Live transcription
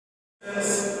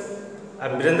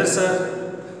I'm Virender sir.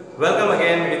 Welcome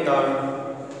again with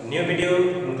our new video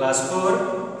in class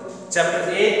 4,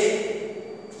 chapter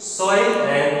 8, soil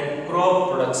and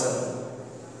crop production.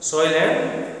 Soil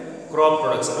and crop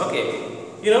production. Okay.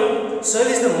 Soil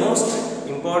is the most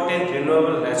important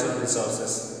renewable natural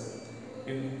resources.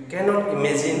 You cannot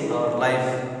imagine our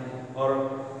life or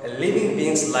a living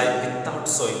being's life without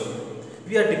soil.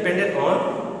 We are dependent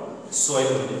on soil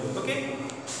only. Okay.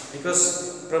 Because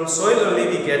from soil only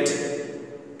we get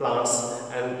plants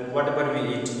and whatever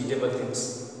we eat, eatable things.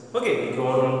 Okay,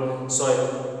 grown on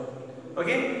soil.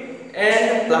 Okay,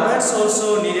 and plants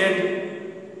also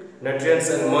needed nutrients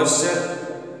and moisture,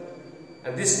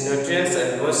 and these nutrients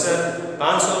and moisture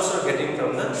plants also getting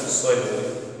from the soil only.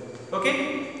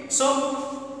 Okay,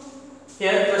 so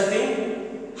here first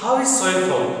thing, how is soil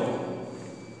formed?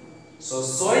 So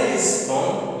soil is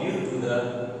formed due to the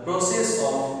process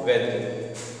of weathering.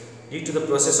 Due to the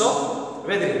process of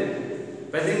weathering.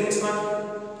 Weathering means what?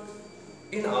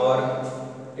 In our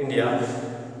India,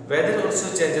 weather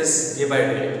also changes day by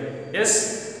day.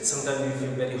 Yes, sometimes we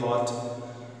feel very hot.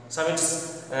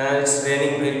 Sometimes it's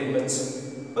raining very much.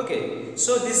 Okay,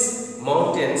 so these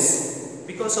mountains,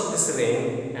 because of this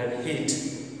rain and heat,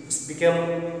 it's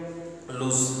become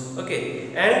loose.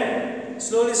 Okay, and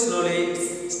slowly it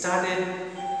started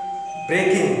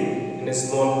breaking in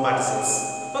small particles.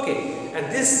 Okay,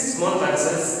 and these small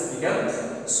particles become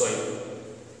soil.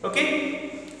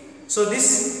 Okay, so this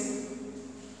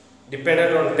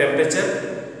depended on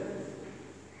temperature,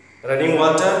 running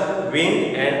water,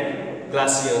 wind, and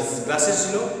glaciers.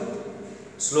 Glaciers,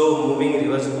 slow moving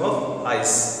rivers of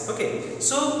ice. Okay,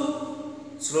 so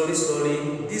slowly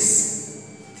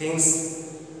these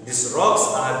rocks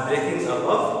are breaking up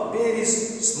of very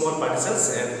small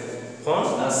particles and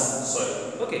form as soil.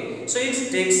 Okay, so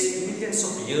it takes millions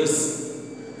of years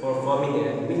for forming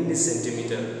a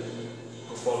millicentimeter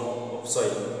to form of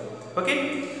soil.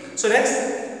 Okay, so next,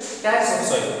 types of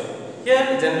soil.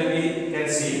 Here generally we can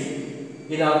see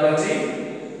in our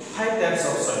country 5 types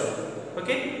of soil.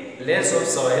 Okay, layers of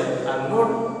soil are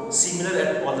not similar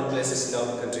at all the places in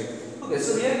our country. Okay,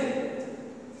 so here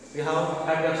we have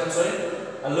 5 types of soil: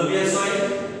 alluvial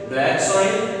soil, black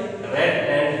soil, red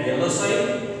and yellow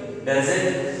soil,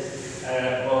 desert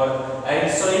or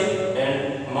arid soil,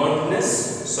 and mountainous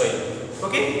soil.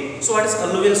 Okay, so what is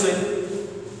alluvial soil?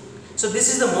 So this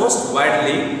is the most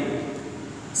widely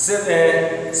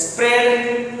spread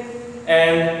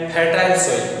and fertile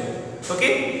soil.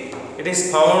 Okay, it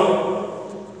is found.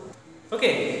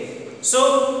 Okay, so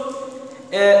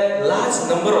a large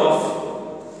number of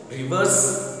rivers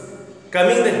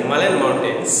coming the Himalayan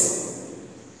mountains,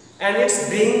 and it's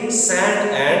bring sand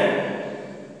and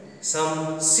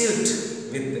some silt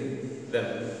with them.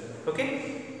 Okay,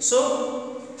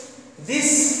 so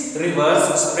these rivers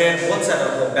spread both sides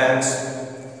of the banks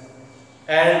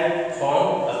and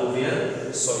form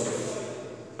alluvial soil.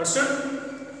 Understood?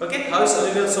 Okay, how is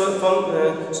alluvial soil formed?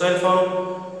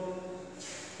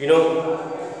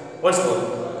 Once more,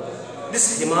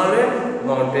 this Himalayan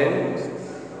mountain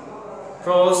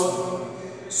cross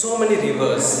so many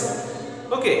rivers.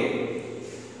 Okay,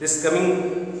 this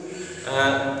coming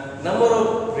number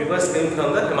of rivers coming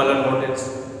from the Himalayan mountains.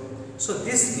 So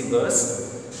these rivers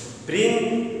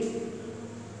bring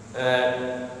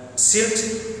silt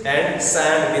and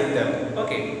sand with them.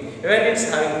 Okay, when it's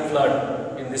having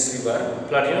flood in this river,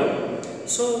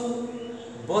 so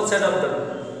both sides of the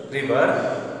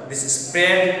river, this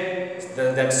spread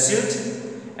that silt,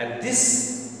 and this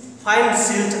fine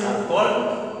silt are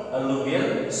called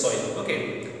alluvial soil. Okay,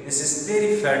 this is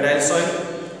very fertile soil.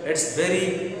 It's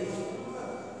very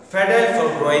fertile for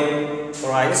growing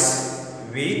rice,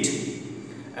 wheat,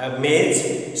 maize,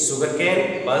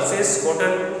 sugarcane, pulses,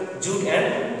 cotton, jute,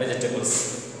 and vegetables.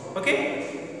 Okay,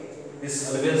 these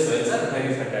alluvial soils are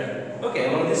very fertile. Okay,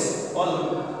 among this all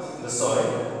the soil,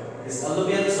 this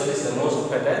alluvial soil is the most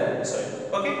fertile soil.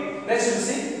 Okay, next you will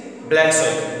see black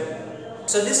soil.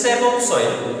 So this type of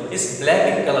soil is black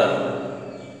in color.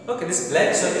 Okay, this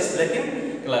black soil is black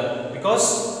in color because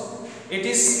it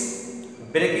is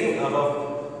breaking out of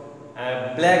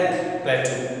black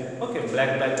plateau. Okay,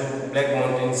 black plateau, black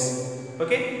mountains.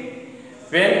 Okay,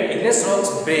 when igneous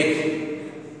rocks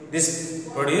break, this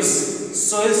produce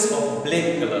soils of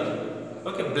black color.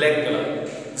 Okay, black color.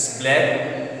 This black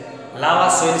lava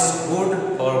soil is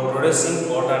good for producing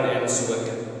cotton and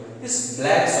sugarcane. This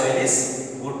black soil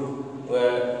is good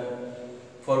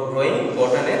for growing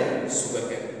cotton and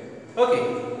sugarcane. Okay,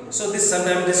 so this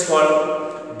sometimes is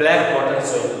called black cotton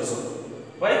soil also.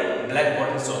 Why black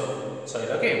cotton soil?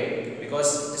 Okay,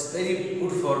 because it's very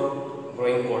good for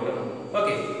growing cotton.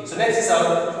 Okay, so next is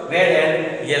our red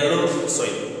and yellow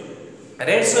soil.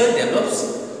 Red soil develops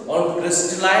on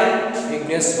crystalline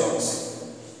igneous rocks.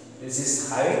 This is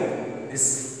having this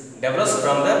develops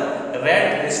from the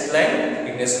red crystalline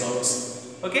igneous rocks.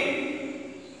 Okay,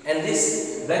 and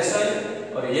this red soil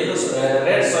or yellow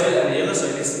red soil and yellow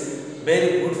soil is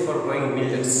very good for growing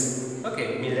millets.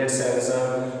 Okay, millets and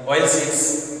some oil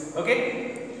seeds. Okay.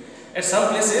 At some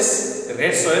places,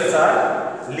 red soils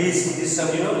are leached. This some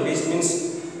leach means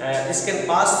this can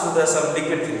pass through the some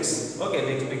liquid things. Okay,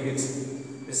 liquids.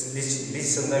 This leach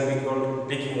sometimes we call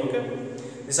leaking. Okay,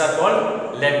 these are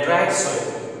called laterite soil.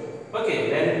 Okay,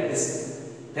 then this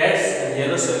red and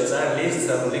yellow soils are leached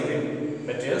some liquid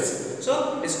materials.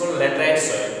 So it's called laterite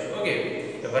soil.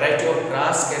 Okay, a variety of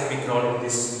grass can be grown in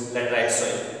this laterite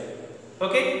soil.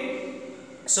 Okay,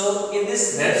 so in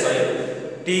this red soil,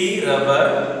 tea,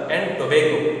 rubber and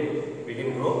tobacco we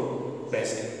can grow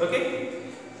nicely. Okay.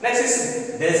 Next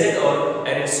is desert or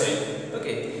arid soil.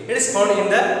 Okay. It is found in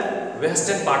the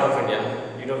western part of India.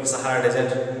 Sahara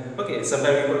desert. Okay.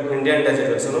 Sometimes we call Indian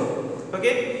desert also. No?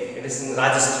 Okay. It is in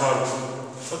Rajasthan.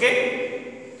 Okay.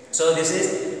 So this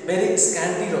is very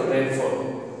scanty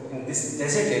rainfall. In this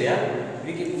desert area,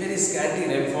 we get very scanty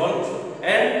rainfall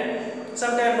and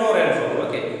sometimes no rainfall.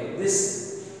 Okay.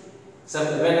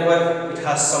 Whenever it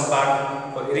has some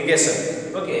part for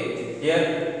irrigation, okay, here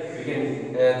we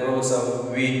can grow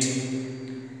some wheat,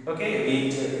 okay,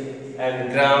 wheat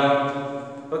and gram,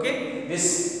 okay, these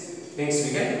things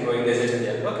we can grow in desert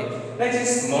area. Okay, next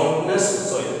is mountainous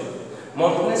soil.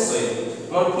 Mountainous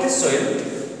soil.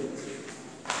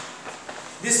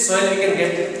 This soil we can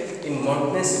get in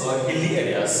mountainous or hilly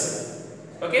areas.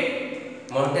 Okay,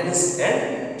 mountainous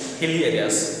and hilly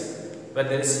areas. Where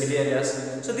there is hilly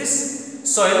areas. So this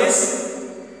soil is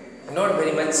not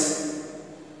very much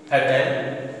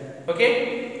fertile.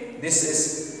 Okay, this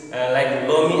is like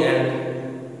loamy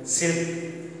and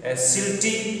silty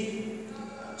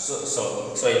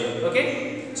soil.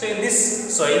 Okay, so in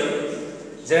this soil,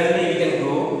 generally we can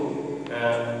grow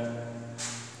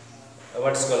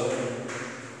what's called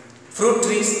fruit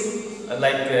trees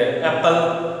like apple.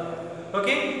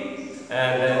 Okay.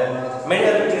 And many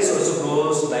other trees also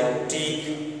grows like teak,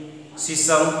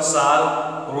 sesame,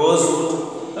 sal,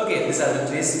 rosewood. Okay, these are the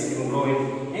trees we can grow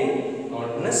in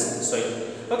mountainous soil.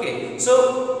 Okay,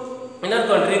 so in our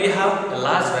country we have a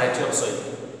large variety of soil.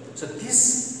 So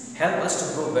this help us to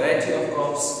grow variety of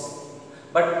crops.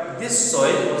 But this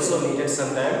soil also needed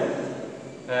some time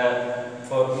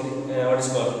for what is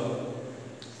called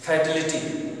fertility.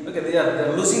 Okay, they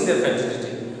are losing their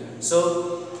fertility.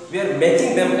 So we are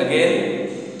making them again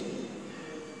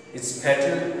it's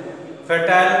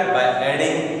fertile by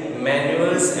adding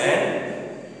manures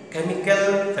and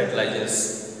chemical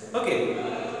fertilizers. Okay,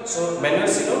 so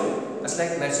manures as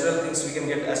like natural things we can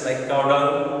get as like cow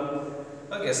dung.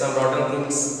 Okay, some rotten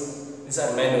things, these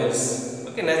are manures.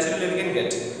 Okay, naturally we can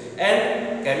get,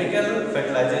 and chemical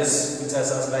fertilizers which are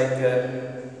as like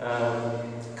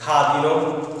khad,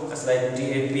 as like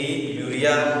DAP,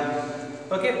 urea.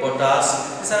 Okay, potash,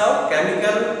 these are our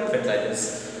chemical fertilizers.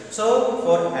 So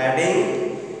for adding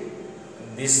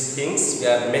these things, we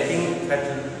are making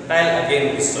fertile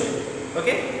again this soil.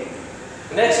 Okay.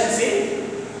 Next we see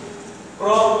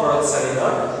crop production in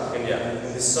our India.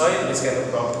 In this soil, this kind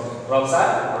of crops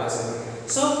are produced.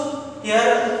 So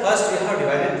here first we have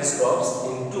divided these crops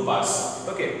in two parts.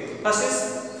 Okay. First is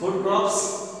food crops.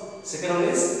 Second one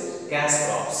is cash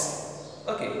crops.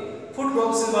 Okay. Food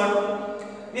crops is what?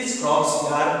 These crops we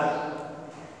are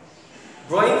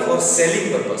growing for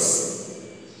selling purpose.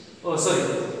 Oh, sorry.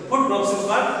 Food crops is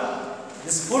what?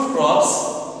 These food crops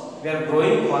we are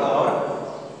growing for our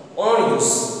own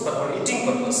use, for our eating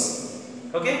purpose.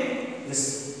 Okay?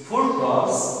 These food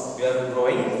crops we are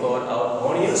growing for our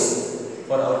own use,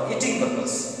 for our eating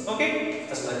purpose. Okay?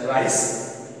 Just like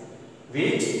rice,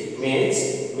 wheat,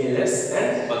 maize, millets,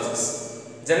 and pulses.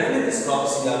 Generally, these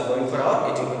crops we are growing for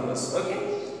our eating purpose. Okay?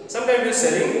 Sometimes we are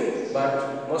selling,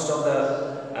 but most of the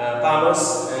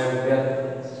farmers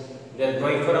we are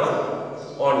growing for our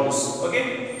own use. Okay,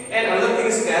 and another thing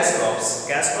is cash crops.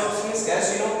 Cash crops means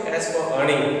cash, cash for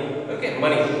earning. Okay,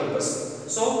 money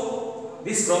purpose. So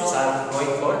these crops are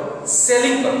growing for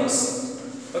selling purpose.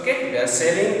 Okay, we are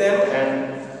selling them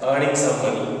and earning some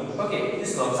money. Okay,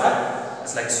 these crops are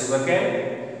like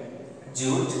sugarcane,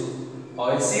 jute,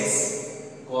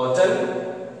 oilseeds,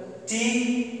 cotton,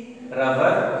 tea,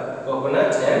 rubber,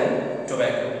 coconut and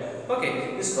tobacco.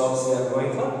 Okay, these crops we are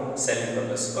growing for selling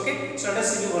purpose. Okay, so let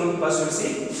us see first we'll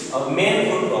see our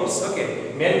main food crops.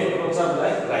 Okay, main food crops are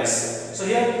like rice. So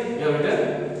here we have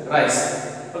written rice.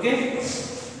 Okay,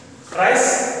 rice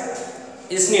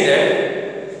is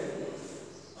needed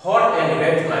hot and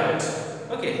wet climate.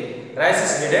 Okay, rice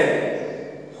is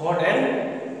needed hot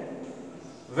and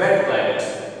wet climate,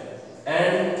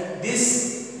 and this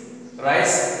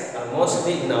rice are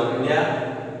mostly in our India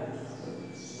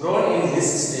grown in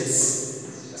these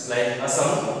states like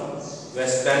Assam,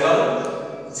 West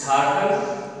Bengal,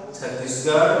 Jharkhand,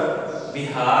 Chhattisgarh,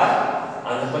 Bihar,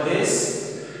 Andhra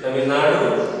Pradesh, Tamil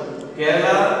Nadu,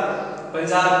 Kerala,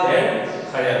 Punjab and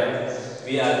Haryana.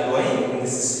 We are growing in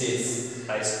these states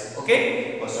rice.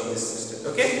 Okay, most of these states.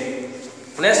 Okay.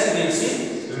 Next we will see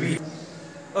wheat.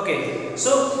 Okay,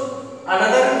 so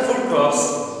another food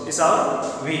crops is our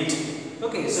wheat.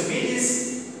 Okay, so wheat is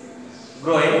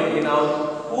growing in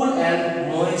our cool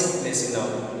and moist place in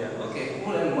our India. Okay,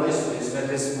 cool and moist place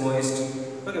where is moist.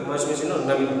 Okay, moist means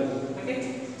numbing.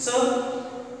 Okay, so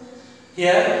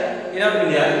here in our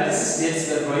India, in these states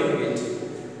we are growing wheat.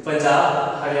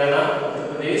 Punjab, Haryana,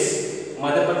 Uttar Pradesh,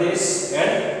 Madhya Pradesh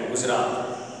and Gujarat.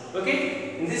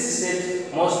 Okay, in this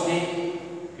state mostly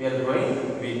we are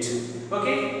growing wheat.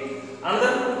 Okay,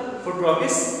 another food crop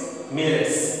is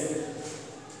millets.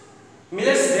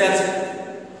 Millets, they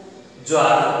are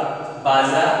jowar,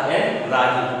 bajra and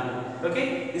ragi.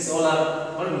 Okay, these all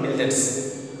are all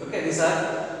millets. Okay, these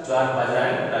are jowar, bajra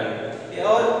and ragi.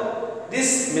 Or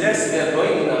these millets we are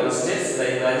growing in our states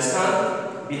like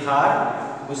Rajasthan,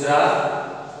 Bihar,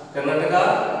 Gujarat, Karnataka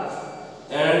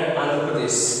and Andhra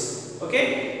Pradesh. Okay,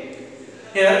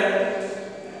 here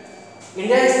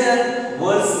India is the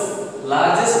world's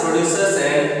largest producers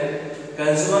and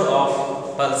consumer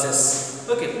of pulses.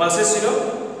 Okay, pulses,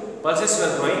 pulses we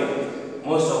are growing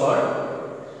most of our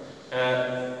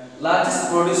largest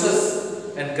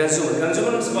producers and consumer.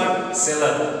 Consumer is what?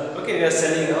 Seller. Okay, we are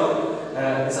selling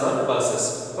our is our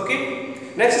pulses.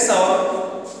 Okay, next is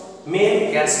our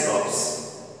main cash crops.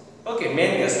 Okay,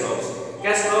 main cash crops.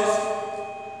 Cash crops.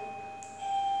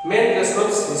 Main cash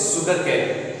crops is sugar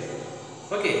cane.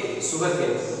 Okay, sugar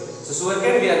cane. So sugar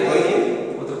cane we are growing in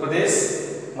Uttar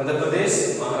Pradesh, Madhya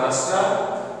Pradesh, Maharashtra,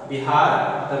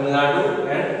 Bihar, Tamil Nadu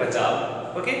and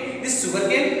Punjab. Okay, this sugar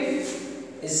cane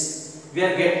is we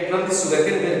are from this sugar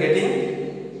cane we are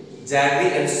getting jaggery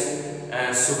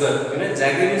and sugar.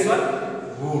 Jaggery means what?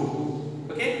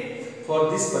 Wood. Okay,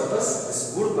 for this purpose,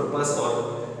 this wood purpose or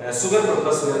sugar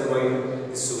purpose we are growing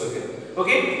this sugar cane.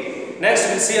 Okay, next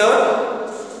we'll see our.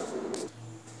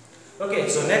 Okay,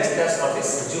 so next cash crop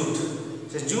is jute.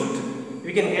 So jute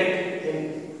we can get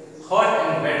in hot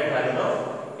and wet climate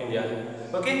of India.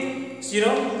 Okay, so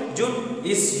jute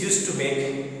is used to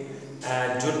make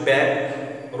jute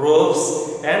bag,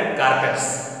 robes and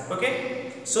carpets.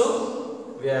 Okay,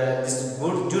 so this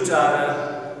good jute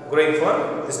are growing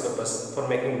for this purpose, for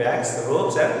making bags,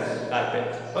 robes and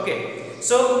carpet. Okay,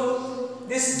 so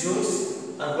these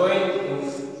jutes are growing in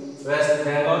West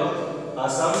Bengal,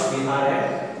 Assam, Bihar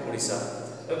and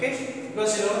Odisha. Okay,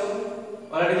 because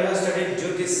already we have studied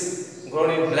jute is grown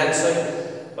in black soil.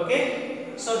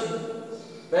 Okay, so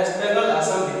West Bengal,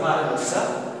 Assam, Bihar and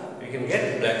Odisha we can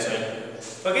get black soil.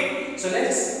 Okay, so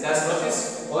next cash crop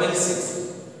is oil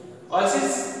seeds. Oil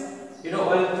seeds,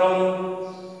 oil from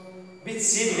which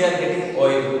seed we are getting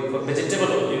oil? For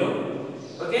vegetable oil,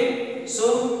 Okay,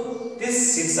 so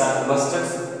these seeds are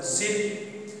mustard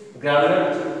seed,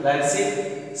 groundnut,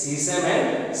 linseed, sesame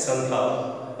and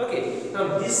sunflower. Okay,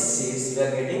 from these seeds we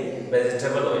are getting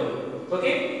vegetable oil.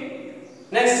 Okay,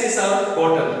 next is our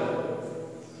cotton.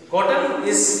 Cotton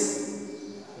is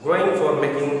growing for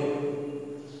making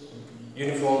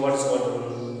uniform, what's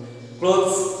cotton?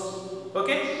 Clothes.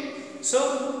 Okay, so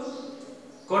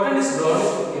cotton is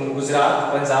grown in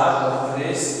Gujarat, Punjab, Madhya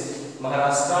Pradesh,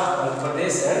 Maharashtra, Andhra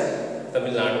Pradesh and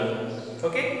Tamil Nadu.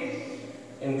 Okay,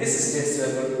 in these states we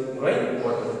are growing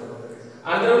cotton.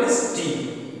 Another one is tea.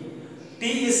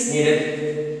 Tea is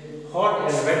needed hot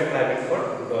and wet climate for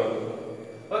growing.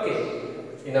 Okay,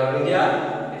 in our India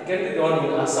it can be grown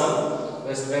in Assam,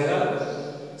 West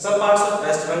Bengal, some parts of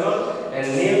West Bengal and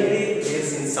nearly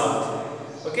is in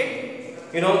south. Okay,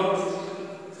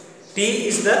 tea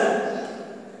is the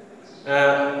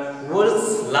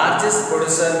world's largest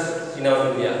producer in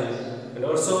our India and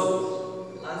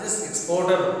also largest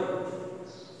exporter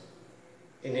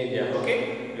in India.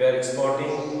 Okay, we are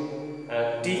exporting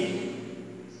tea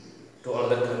to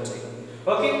another country.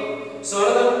 Okay, so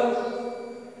another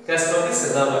cash crop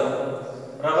is rubber.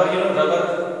 Rubber,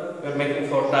 rubber we are making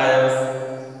for tires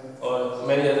or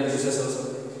many other uses also.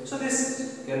 So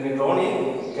this can be grown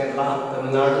in Kerala,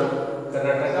 Tamil Nadu,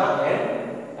 Karnataka and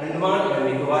Andaman and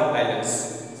Nicobar Islands.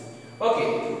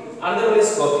 Okay, another one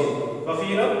is coffee.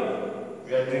 Coffee,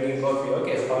 we are drinking coffee.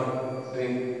 Okay, for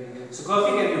drink. So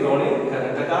coffee can be grown in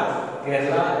Karnataka,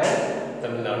 Kerala and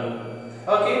Tamil Nadu.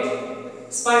 Okay,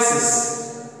 spices.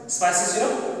 Spices, you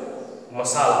know,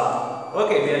 masala.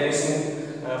 Okay, we are using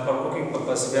for cooking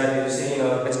purpose. We are using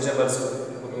vegetables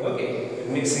cooking. Okay,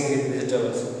 mixing with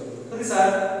vegetables. So these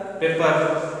are pepper.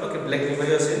 Okay, black pepper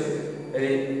you see,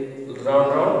 very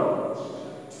round.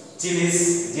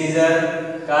 Chilies,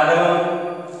 ginger, cardamom.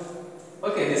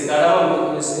 Okay, this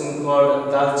cardamom is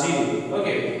called dalchini.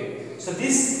 Okay, so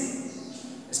these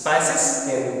spices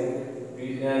can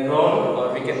be grown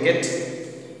or we can get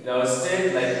in our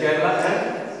state like Kerala and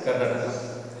Karnataka.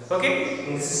 Okay,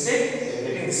 in this state we are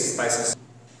getting these spices.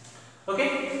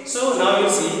 Okay, so now you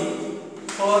see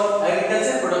for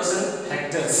agriculture production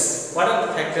factors. What are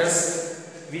the factors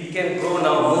we can grow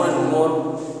now more and more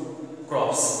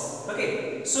crops?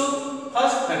 Okay, so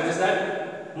first factor is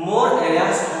that more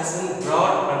areas has been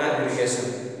brought under irrigation.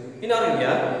 In our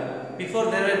India, before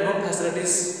there were no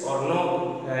facilities or no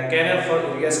canal for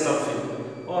irrigation of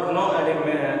field or no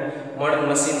modern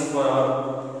machines for our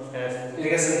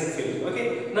irrigation field.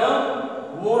 Okay,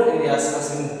 now more areas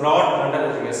has been brought under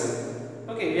irrigation.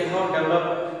 Okay, we have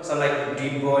developed some like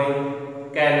deep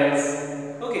boring canals.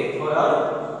 Okay, for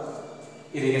our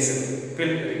irrigation,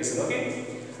 field irrigation. Okay,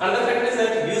 another factor is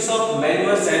that use of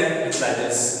manures and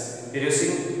fertilizers. We are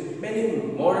using many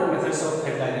modern methods of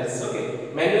fertilizers.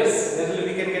 Okay, manures generally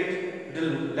we can get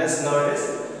little less nowadays,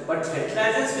 but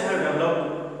fertilizers we have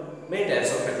developed many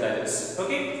types of fertilizers.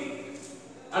 Okay,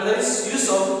 and there is use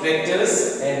of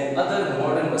tractors and other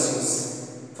modern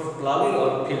machines for plowing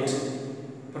or field,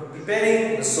 for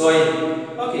preparing the soil.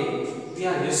 Okay, we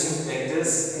are using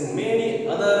tractors and many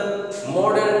other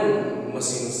modern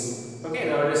machines. Okay,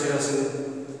 nowadays we are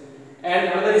using,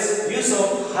 and another is use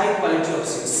of high quality of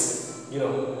seeds. You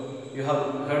know, you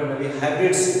have heard maybe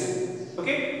hybrid seed.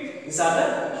 Okay, these are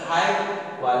the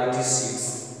high quality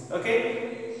seeds.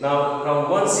 Okay, now from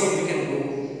one seed we can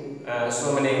do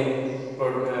so many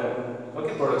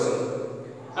production.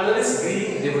 Another is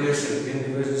green revolution. Green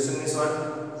revolution is what?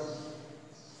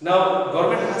 Now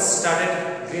government has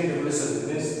started green revolution.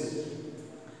 Means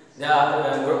the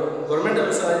government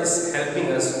also is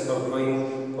helping us for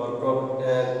growing, for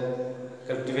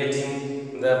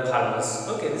cultivating the farmers.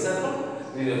 Okay, these are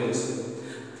called green revolution.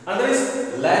 Another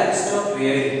is livestock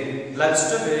rearing.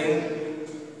 Livestock rearing,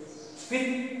 with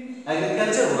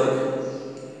agriculture work,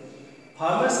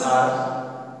 farmers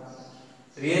are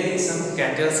rearing some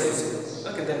cattle also.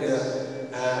 Okay, they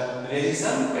are rearing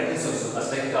some cattle also,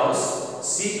 as like cows,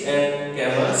 sheep and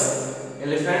camels,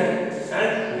 elephant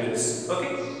and mules.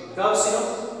 Okay, cows, you know,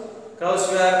 cows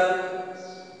we are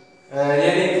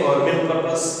rearing for milk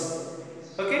purpose.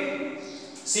 Okay,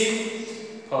 sheep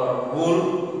for wool,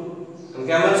 and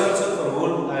camels also for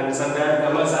wool, and sometimes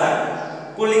camels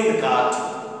are pulling the cart.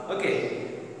 Okay,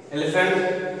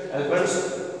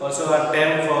 elephants also are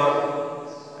tamed for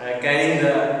carrying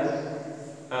the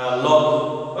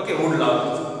log. Okay, wood log.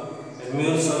 And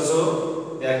mules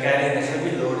also, they are carrying the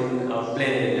heavy load in our plain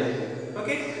area.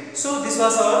 Okay, so this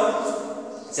was our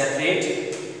chapter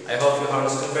 8. I hope you have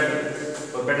understood better.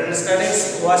 For better understanding,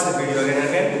 watch the video again and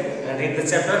again and read the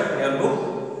chapter in your book.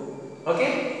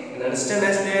 Okay, and understand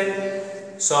as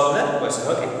they solve the question.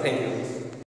 Okay, thank you.